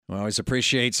I always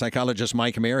appreciate psychologist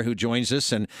Mike Mayer, who joins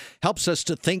us and helps us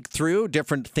to think through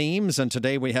different themes. And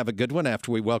today we have a good one. After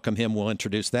we welcome him, we'll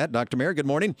introduce that. Dr. Mayer, good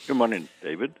morning. Good morning,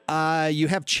 David. You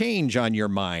have change on your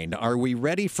mind. Are we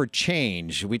ready for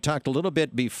change? We talked a little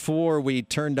bit before we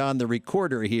turned on the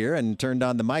recorder here and turned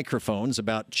on the microphones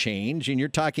about change, and you're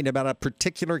talking about a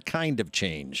particular kind of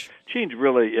change. Change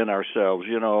really in ourselves.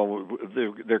 You know,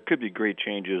 there could be great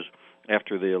changes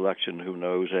after the election, who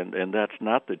knows, and that's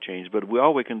not the change. But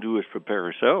all we can do is prepare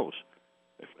ourselves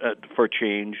for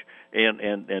change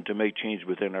and to make change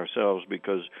within ourselves,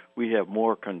 because we have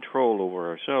more control over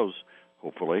ourselves,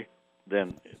 hopefully,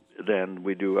 than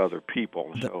we do other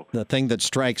people. The thing that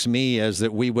strikes me is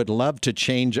that we would love to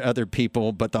change other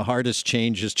people, but the hardest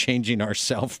change is changing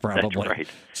ourselves, probably. That's right.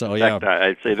 So, in yeah. fact,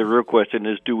 I'd say the real question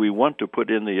is, do we want to put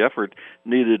in the effort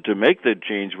needed to make the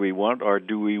change we want, or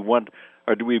do we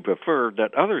prefer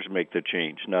that others make the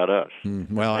change, not us?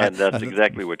 Well, and that's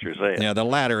exactly what you're saying. Yeah, the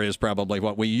latter is probably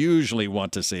what we usually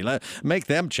want to see. Make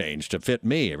them change to fit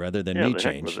me rather than me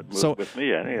change. With me,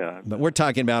 yeah. But we're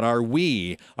talking about, are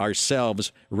we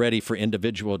ourselves ready for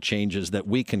individual changes that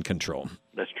we can control?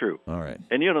 That's true. All right.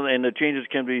 And and the changes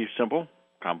can be simple,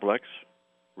 complex,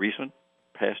 recent,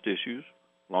 past issues,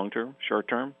 long-term,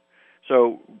 short-term.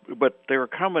 But they're a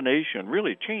combination,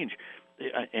 really change.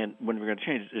 And when we're going to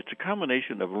change, it's a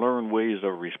combination of learned ways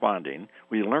of responding.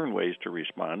 We learn ways to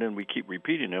respond, and we keep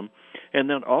repeating them. And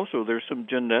then also there's some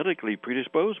genetically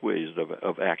predisposed ways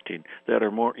of acting that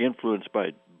are more influenced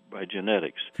by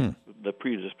genetics, the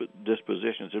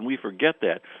predispositions. And we forget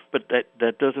that. But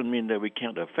that doesn't mean that we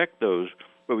can't affect those,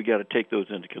 but we got to take those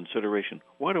into consideration.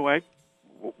 Why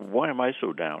am I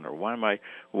so down, or why am I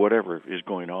whatever is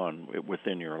going on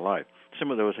within your life?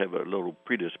 Some of those have a little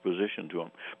predisposition to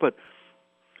them. But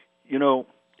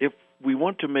if we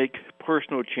want to make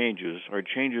personal changes or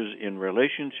changes in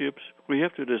relationships, we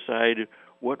have to decide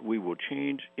what we will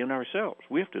change in ourselves.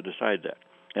 We have to decide that,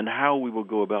 and how we will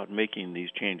go about making these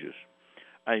changes.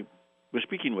 I was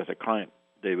speaking with a client,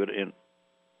 David,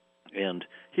 and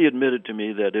he admitted to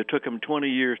me that it took him 20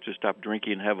 years to stop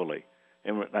drinking heavily.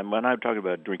 And when I'm talking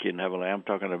about drinking heavily, I'm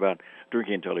talking about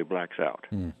drinking until he blacks out.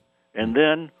 And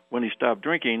then when he stopped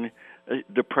drinking,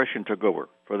 depression took over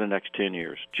for the next 10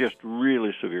 years, just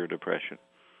really severe depression.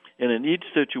 And in each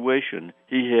situation,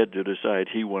 he had to decide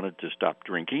he wanted to stop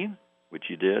drinking, which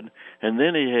he did, and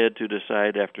then he had to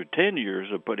decide after 10 years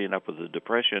of putting up with the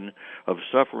depression, of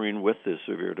suffering with this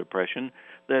severe depression,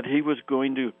 that he was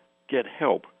going to get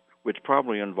help, which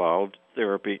probably involved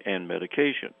therapy and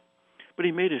medication. But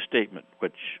he made a statement,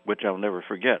 which I'll never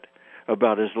forget,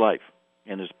 about his life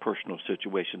and his personal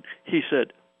situation. He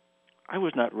said, I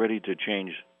was not ready to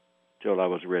change till I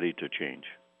was ready to change.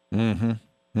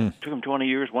 Took him 20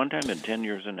 years one time and 10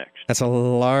 years the next. That's a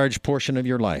large portion of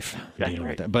your life. That's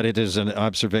right. But it is an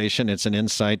observation. It's an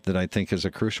insight that I think is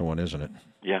a crucial one, isn't it?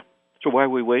 Yeah. So why are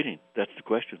we waiting? That's the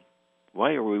question.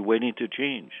 Why are we waiting to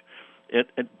change?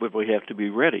 But we have to be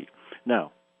ready.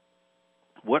 Now,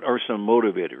 what are some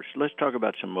motivators? Let's talk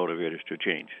about some motivators to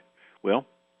change. Well,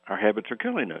 our habits are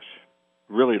killing us,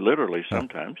 really literally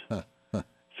sometimes.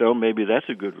 So maybe that's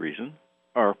a good reason.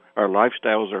 Our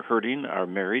lifestyles are hurting our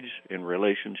marriage and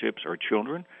relationships, our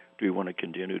children. Do we want to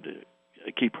continue to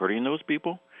keep hurting those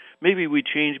people? Maybe we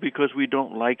change because we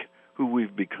don't like who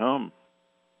we've become.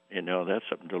 That's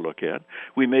something to look at.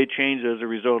 We may change as a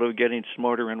result of getting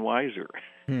smarter and wiser.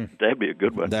 That'd be a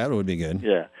good one. That would be good.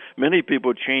 Yeah. Many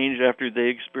people change after they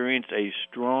experience a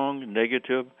strong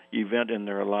negative event in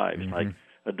their lives, like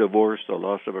a divorce, the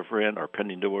loss of a friend, or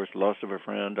pending divorce, loss of a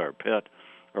friend, or pet,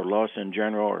 or loss in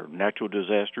general, or natural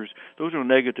disasters. Those are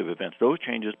negative events. Those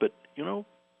changes, but,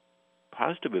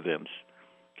 positive events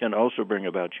can also bring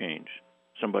about change.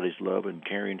 Somebody's love and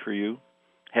caring for you,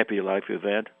 happy life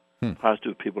event,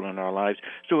 positive people in our lives.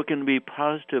 So it can be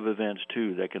positive events,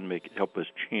 too, that can help us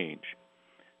change.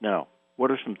 Now,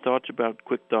 what are some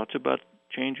quick thoughts about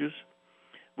changes?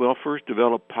 Well, first,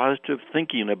 develop positive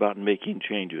thinking about making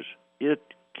changes. It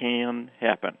can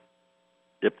happen.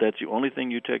 If that's the only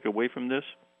thing you take away from this,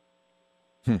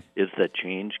 is that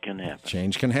change can happen.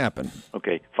 Change can happen.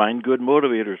 Okay, find good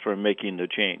motivators for making the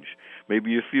change.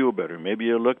 Maybe you feel better. Maybe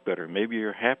you look better. Maybe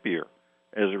you're happier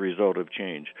as a result of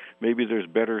change. Maybe there's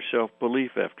better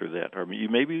self-belief after that, or you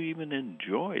maybe even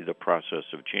enjoy the process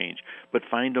of change, but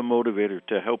find a motivator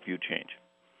to help you change.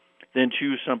 Then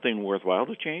choose something worthwhile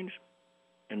to change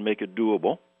and make it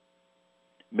doable.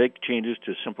 Make changes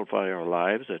to simplify our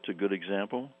lives. That's a good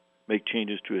example. Make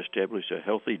changes to establish a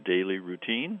healthy daily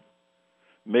routine.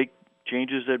 Make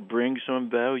changes that bring some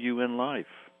value in life,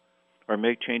 or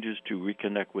make changes to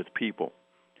reconnect with people.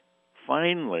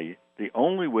 finally, the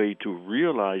only way to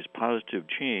realize positive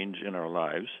change in our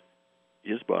lives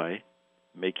is by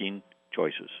making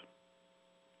choices.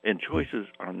 And choices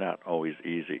are not always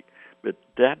easy. But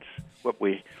that's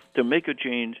to make a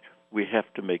change, we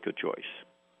have to make a choice.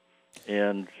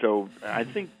 And so I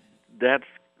think that's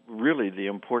really the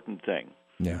important thing.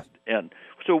 Yeah. And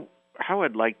so how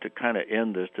I'd like to kind of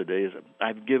end this today is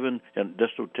I've given, and this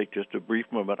will take just a brief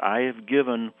moment, I have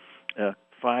given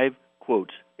 5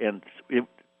 quotes, and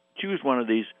choose one of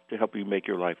these to help you make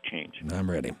your life change. I'm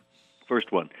ready.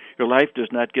 First one, your life does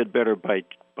not get better by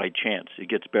chance. It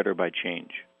gets better by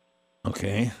change.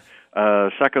 Okay.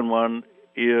 Second one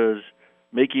is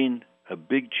making a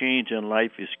big change in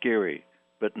life is scary,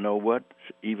 but know what's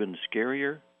even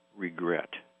scarier? Regret.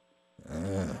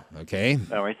 Okay.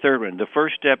 All right, third one. The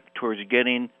first step towards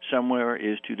getting somewhere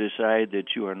is to decide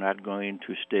that you are not going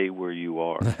to stay where you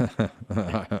are.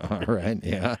 All right,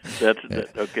 yeah. That's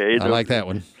okay. I like that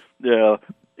one.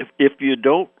 If you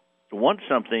don't want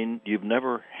something you've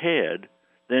never had,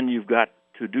 then you've got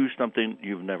to do something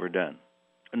you've never done.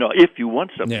 No, if you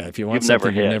want something, if you want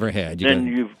something you've never had,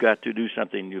 you've got to do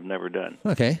something you've never done.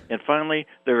 Okay. And finally,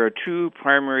 there are 2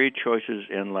 primary choices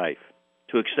in life: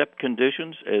 to accept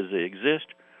conditions as they exist,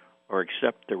 or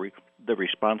accept the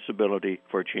responsibility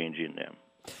for changing them.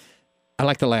 I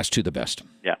like the last 2 the best.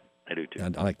 Yeah, I do too.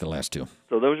 I like the last 2.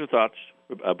 So those are thoughts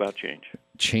about change.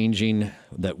 Changing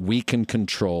that we can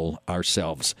control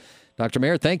ourselves. Dr.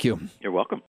 Mayer, thank you. You're welcome.